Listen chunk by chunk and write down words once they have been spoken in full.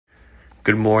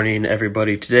Good morning,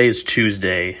 everybody. Today is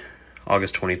Tuesday,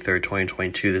 August 23rd,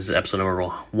 2022. This is episode number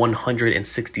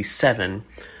 167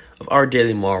 of Our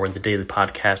Daily Marwen, the daily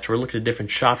podcast. We're looking at a different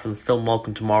shot from the film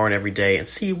Welcome to Marwen every day and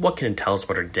see what can it tell us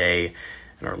about our day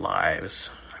and our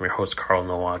lives. I'm your host, Carl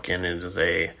Nowak, and it is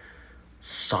a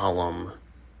solemn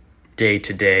day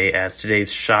today, as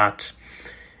today's shot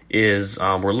is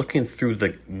we're looking through the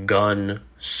gun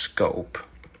scope,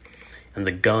 and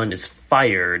the gun is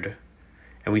fired.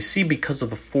 And we see, because of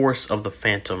the force of the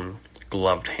phantom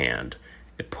gloved hand,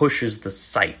 it pushes the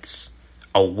sights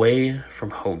away from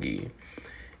Hoagie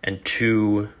and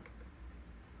to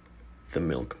the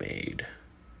milkmaid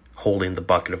holding the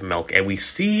bucket of milk. And we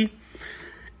see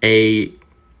a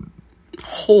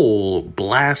hole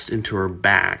blast into her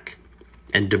back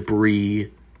and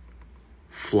debris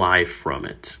fly from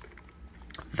it.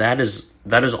 That is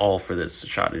all for this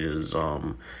shot. It is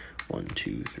 1,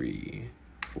 2, 3...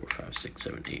 4, 5, 6,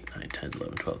 7, 8, 9, 10,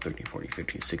 11, 12, 13, 14,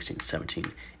 15, 16, 17,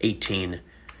 18,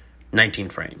 19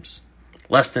 frames.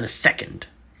 Less than a second.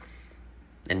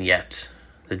 And yet,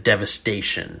 the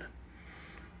devastation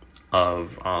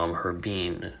of her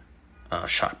being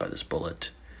shot by this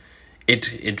bullet,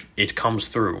 it comes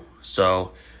through.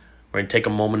 So, we're going to take a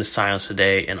moment of silence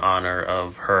today in honor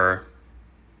of her.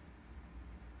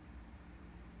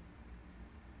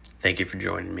 Thank you for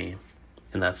joining me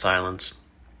in that silence.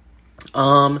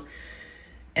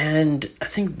 And I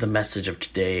think the message of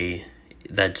today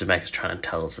that Zemeckis is trying to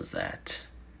tell us is that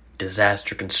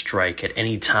disaster can strike at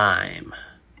any time.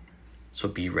 So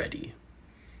be ready.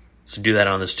 So do that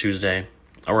on this Tuesday.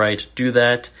 All right, do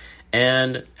that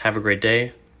and have a great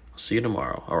day. I'll see you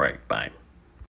tomorrow. All right, bye.